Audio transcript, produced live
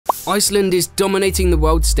Iceland is dominating the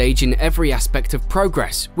world stage in every aspect of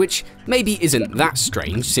progress, which maybe isn't that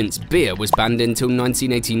strange since beer was banned until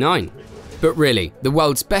 1989. But really, the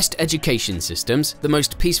world's best education systems, the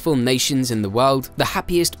most peaceful nations in the world, the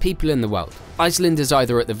happiest people in the world. Iceland is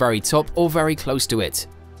either at the very top or very close to it.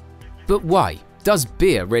 But why? Does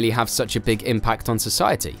beer really have such a big impact on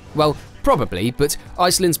society? Well, probably, but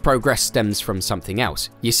Iceland's progress stems from something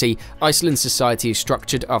else. You see, Iceland's society is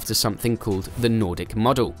structured after something called the Nordic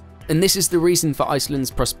Model. And this is the reason for Iceland's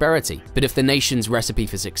prosperity. But if the nation's recipe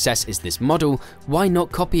for success is this model, why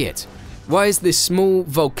not copy it? Why is this small,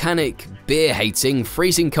 volcanic, beer-hating,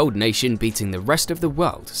 freezing cold nation beating the rest of the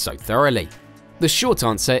world so thoroughly? The short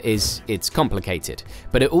answer is it's complicated,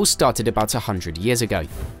 but it all started about 100 years ago.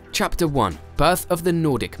 Chapter 1: Birth of the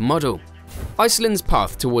Nordic Model. Iceland's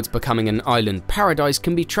path towards becoming an island paradise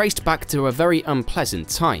can be traced back to a very unpleasant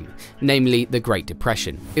time, namely the Great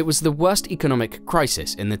Depression. It was the worst economic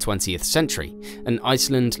crisis in the 20th century, and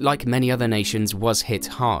Iceland, like many other nations, was hit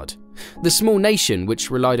hard. The small nation, which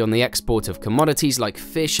relied on the export of commodities like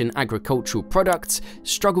fish and agricultural products,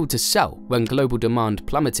 struggled to sell when global demand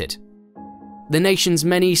plummeted. The nation's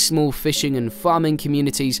many small fishing and farming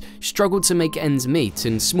communities struggled to make ends meet,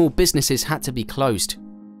 and small businesses had to be closed.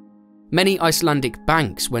 Many Icelandic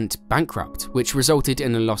banks went bankrupt, which resulted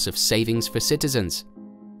in a loss of savings for citizens.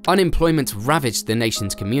 Unemployment ravaged the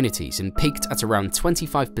nation's communities and peaked at around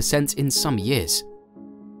 25% in some years.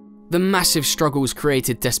 The massive struggles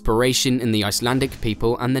created desperation in the Icelandic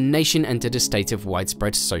people, and the nation entered a state of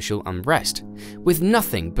widespread social unrest. With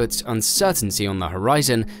nothing but uncertainty on the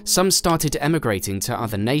horizon, some started emigrating to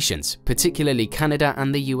other nations, particularly Canada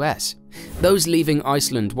and the US. Those leaving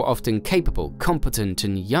Iceland were often capable, competent,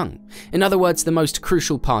 and young. In other words, the most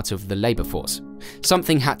crucial part of the labor force.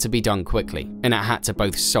 Something had to be done quickly, and it had to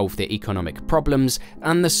both solve the economic problems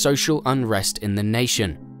and the social unrest in the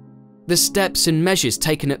nation. The steps and measures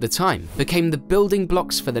taken at the time became the building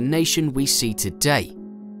blocks for the nation we see today.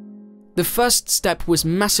 The first step was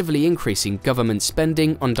massively increasing government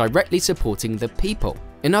spending on directly supporting the people,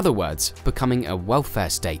 in other words, becoming a welfare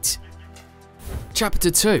state. Chapter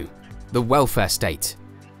 2: The Welfare State.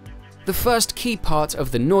 The first key part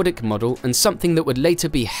of the Nordic model, and something that would later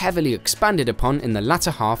be heavily expanded upon in the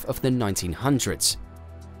latter half of the 1900s.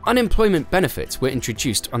 Unemployment benefits were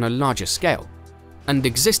introduced on a larger scale, and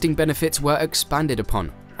existing benefits were expanded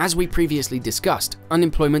upon. As we previously discussed,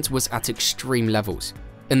 unemployment was at extreme levels,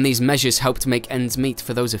 and these measures helped make ends meet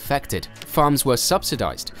for those affected. Farms were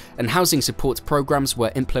subsidized, and housing support programs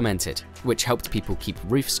were implemented, which helped people keep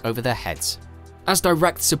roofs over their heads. As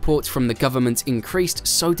direct support from the government increased,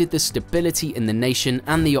 so did the stability in the nation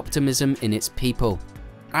and the optimism in its people.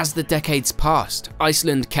 As the decades passed,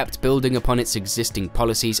 Iceland kept building upon its existing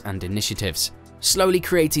policies and initiatives, slowly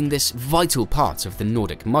creating this vital part of the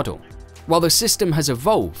Nordic model. While the system has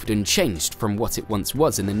evolved and changed from what it once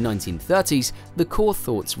was in the 1930s, the core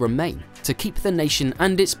thoughts remain. To keep the nation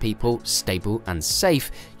and its people stable and safe,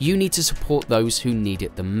 you need to support those who need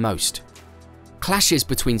it the most. Clashes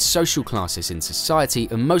between social classes in society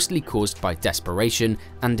are mostly caused by desperation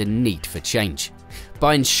and a need for change.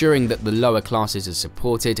 By ensuring that the lower classes are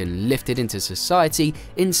supported and lifted into society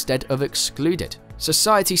instead of excluded,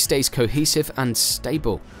 society stays cohesive and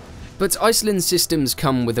stable. But Iceland's systems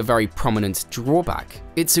come with a very prominent drawback.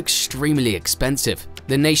 It's extremely expensive.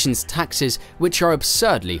 The nation's taxes, which are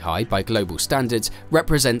absurdly high by global standards,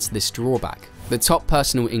 represents this drawback. The top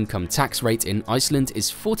personal income tax rate in Iceland is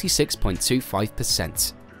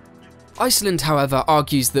 46.25%. Iceland, however,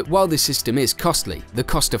 argues that while the system is costly, the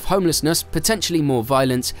cost of homelessness, potentially more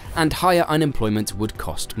violence, and higher unemployment would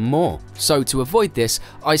cost more. So to avoid this,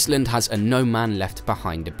 Iceland has a no man left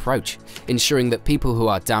behind approach, ensuring that people who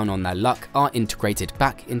are down on their luck are integrated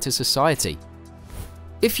back into society.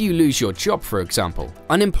 If you lose your job, for example,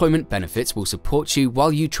 unemployment benefits will support you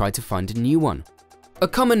while you try to find a new one. A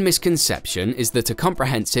common misconception is that a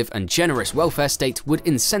comprehensive and generous welfare state would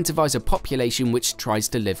incentivize a population which tries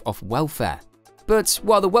to live off welfare. But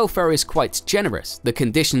while the welfare is quite generous, the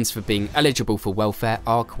conditions for being eligible for welfare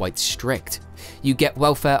are quite strict. You get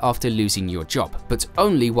welfare after losing your job, but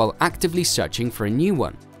only while actively searching for a new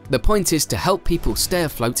one. The point is to help people stay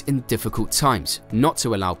afloat in difficult times, not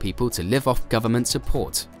to allow people to live off government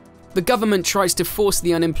support. The government tries to force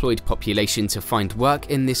the unemployed population to find work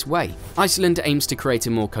in this way. Iceland aims to create a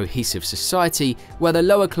more cohesive society where the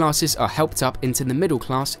lower classes are helped up into the middle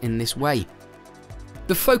class in this way.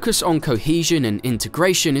 The focus on cohesion and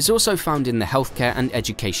integration is also found in the healthcare and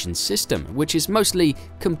education system, which is mostly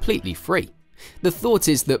completely free. The thought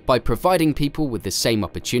is that by providing people with the same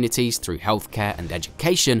opportunities through healthcare and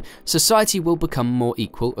education, society will become more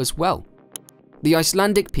equal as well. The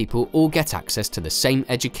Icelandic people all get access to the same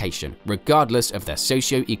education, regardless of their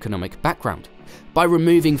socio-economic background. By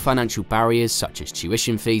removing financial barriers such as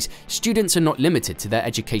tuition fees, students are not limited to their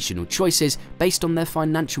educational choices based on their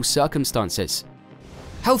financial circumstances.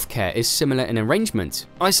 Healthcare is similar in arrangement.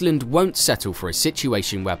 Iceland won't settle for a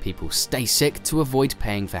situation where people stay sick to avoid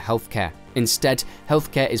paying for healthcare. Instead,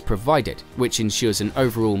 healthcare is provided, which ensures an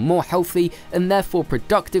overall more healthy and therefore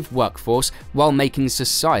productive workforce while making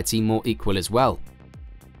society more equal as well.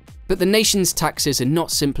 But the nation's taxes are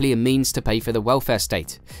not simply a means to pay for the welfare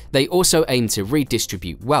state. They also aim to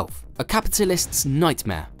redistribute wealth. A capitalist's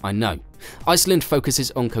nightmare, I know. Iceland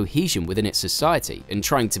focuses on cohesion within its society and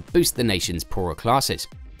trying to boost the nation's poorer classes.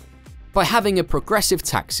 By having a progressive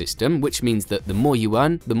tax system, which means that the more you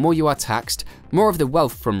earn, the more you are taxed, more of the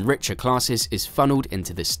wealth from richer classes is funneled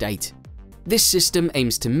into the state. This system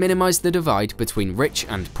aims to minimize the divide between rich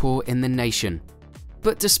and poor in the nation.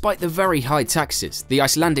 But despite the very high taxes, the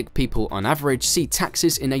Icelandic people on average see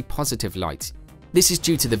taxes in a positive light. This is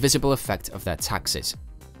due to the visible effect of their taxes.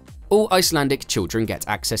 All Icelandic children get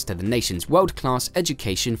access to the nation's world-class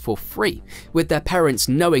education for free, with their parents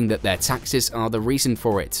knowing that their taxes are the reason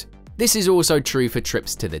for it. This is also true for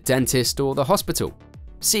trips to the dentist or the hospital.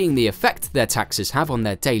 Seeing the effect their taxes have on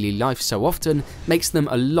their daily life so often makes them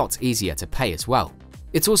a lot easier to pay as well.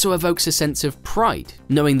 It also evokes a sense of pride,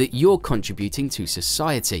 knowing that you're contributing to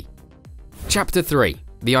society. Chapter 3.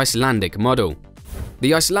 The Icelandic Model.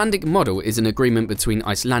 The Icelandic Model is an agreement between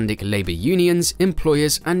Icelandic labour unions,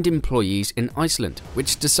 employers and employees in Iceland,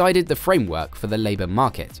 which decided the framework for the labour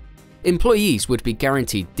market. Employees would be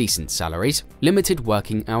guaranteed decent salaries, limited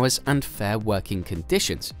working hours and fair working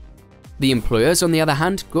conditions. The employers, on the other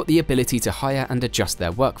hand, got the ability to hire and adjust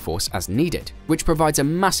their workforce as needed, which provides a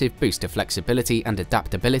massive boost to flexibility and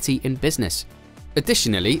adaptability in business.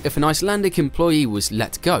 Additionally, if an Icelandic employee was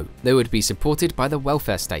let go, they would be supported by the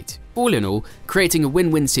welfare state, all in all, creating a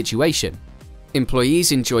win-win situation.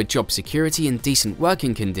 Employees enjoy job security and decent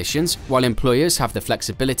working conditions, while employers have the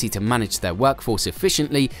flexibility to manage their workforce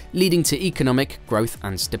efficiently, leading to economic growth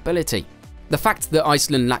and stability. The fact that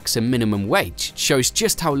Iceland lacks a minimum wage shows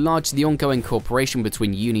just how large the ongoing cooperation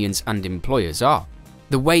between unions and employers are.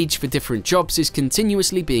 The wage for different jobs is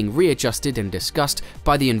continuously being readjusted and discussed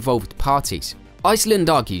by the involved parties. Iceland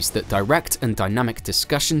argues that direct and dynamic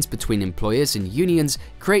discussions between employers and unions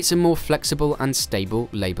creates a more flexible and stable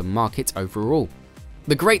labour market overall.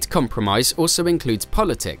 The Great Compromise also includes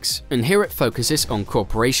politics, and here it focuses on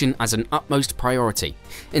cooperation as an utmost priority,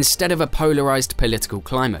 instead of a polarised political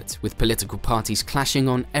climate with political parties clashing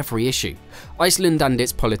on every issue. Iceland and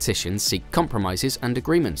its politicians seek compromises and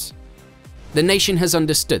agreements. The nation has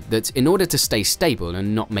understood that in order to stay stable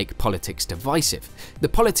and not make politics divisive, the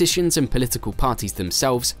politicians and political parties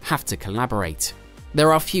themselves have to collaborate.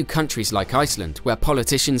 There are few countries like Iceland where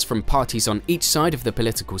politicians from parties on each side of the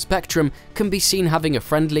political spectrum can be seen having a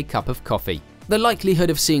friendly cup of coffee. The likelihood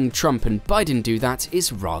of seeing Trump and Biden do that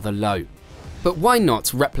is rather low. But why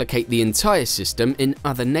not replicate the entire system in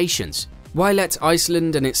other nations? Why let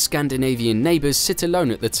Iceland and its Scandinavian neighbours sit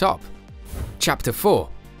alone at the top? Chapter 4.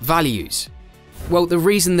 Values. Well, the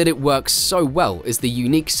reason that it works so well is the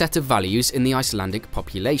unique set of values in the Icelandic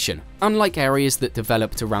population. Unlike areas that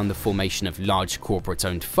developed around the formation of large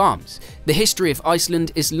corporate-owned farms, the history of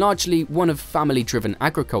Iceland is largely one of family-driven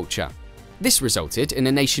agriculture. This resulted in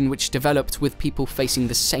a nation which developed with people facing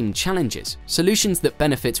the same challenges. Solutions that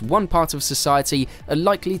benefit one part of society are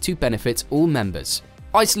likely to benefit all members.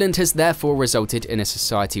 Iceland has therefore resulted in a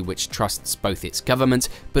society which trusts both its government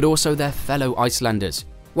but also their fellow Icelanders.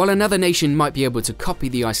 While another nation might be able to copy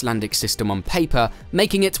the Icelandic system on paper,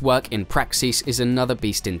 making it work in praxis is another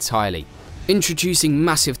beast entirely. Introducing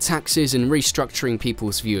massive taxes and restructuring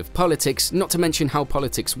people's view of politics, not to mention how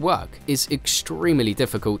politics work, is extremely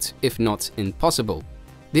difficult, if not impossible.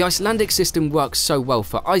 The Icelandic system works so well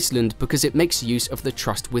for Iceland because it makes use of the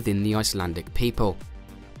trust within the Icelandic people.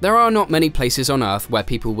 There are not many places on Earth where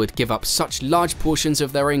people would give up such large portions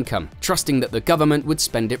of their income, trusting that the government would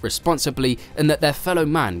spend it responsibly and that their fellow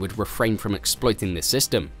man would refrain from exploiting the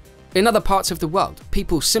system. In other parts of the world,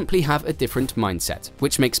 people simply have a different mindset,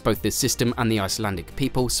 which makes both the system and the Icelandic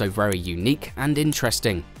people so very unique and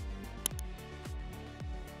interesting.